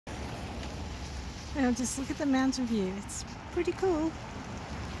And just look at the mountain view. It's pretty cool.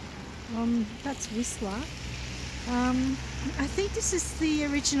 That's Whistler. I think this is the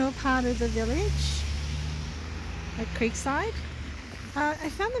original part of the village at Creekside. I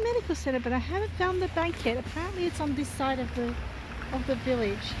found the medical centre, but I haven't found the bank yet. Apparently it's on this side of the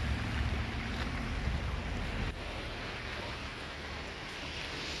village.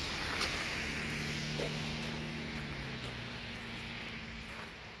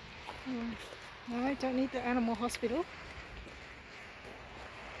 No, I don't need the animal hospital.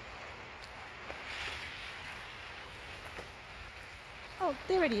 Oh,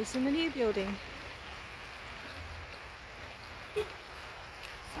 there it is in the new building.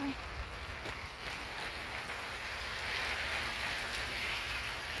 Sorry.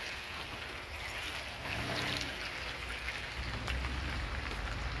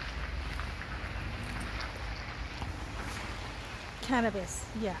 Cannabis,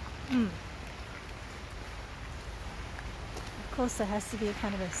 yeah. Of course there has to be a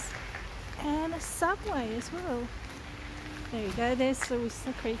cannabis. And a subway as well. There you go, there's the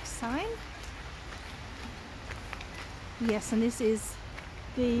Whistler Creek sign. Yes, and this is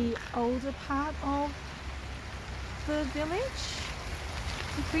the older part of the village,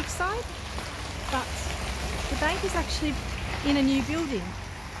 the Creekside. But the bank is actually in a new building.